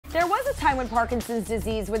There was a time when Parkinson's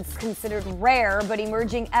disease was considered rare, but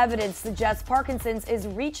emerging evidence suggests Parkinson's is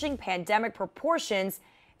reaching pandemic proportions.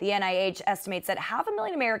 The NIH estimates that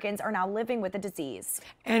 500,000 Americans are now living with the disease.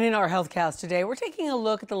 And in our HealthCast today, we're taking a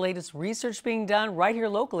look at the latest research being done right here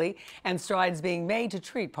locally and strides being made to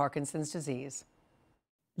treat Parkinson's disease.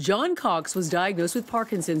 John Cox was diagnosed with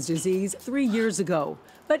Parkinson's disease 3 years ago,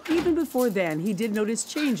 but even before then, he did notice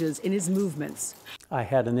changes in his movements. I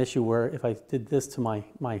had an issue where if I did this to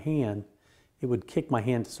my hand, it would kick my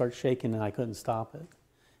hand to start shaking and I couldn't stop it.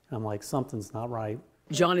 And I'm like, something's not right.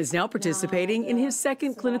 John is now participating in his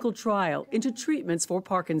second clinical trial into treatments for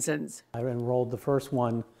Parkinson's. I enrolled the first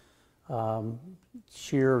one,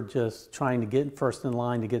 sheer just trying to get first in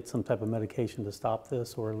line to get some type of medication to stop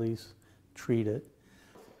this or at least treat it.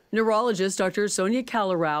 Neurologist Dr. Sonia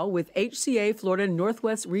Callerau with HCA Florida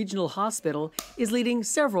Northwest Regional Hospital is leading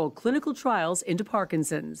several clinical trials into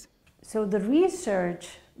Parkinson's. So the research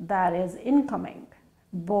that is incoming,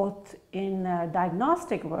 both in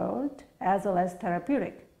diagnostic world as well as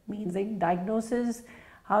therapeutic, means in diagnosis,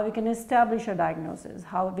 how we can establish a diagnosis,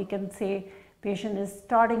 how we can say patient is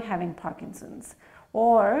starting having Parkinson's,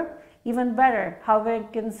 or even better, how we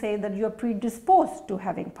can say that you're predisposed to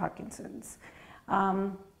having Parkinson's.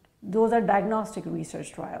 Those are diagnostic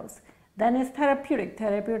research trials. Then is therapeutic.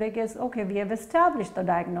 Therapeutic is, okay, we have established the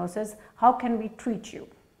diagnosis, how can we treat you?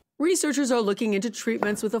 Researchers are looking into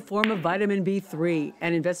treatments with a form of vitamin B3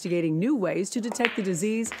 and investigating new ways to detect the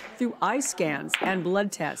disease through eye scans and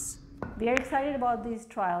blood tests. We are excited about these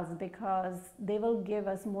trials because they will give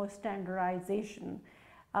us more standardization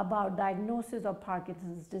about diagnosis of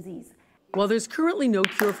Parkinson's disease. While there's currently no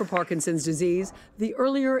cure for Parkinson's disease, the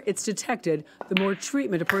earlier it's detected, the more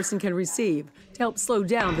treatment a person can receive to help slow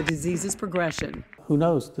down the disease's progression. Who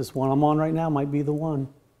knows, this one I'm on right now might be the one.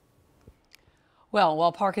 Well,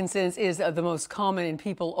 while Parkinson's is the most common in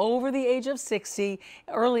people over the age of 60,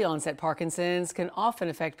 early onset Parkinson's can often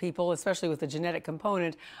affect people, especially with the genetic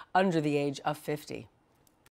component, under the age of 50.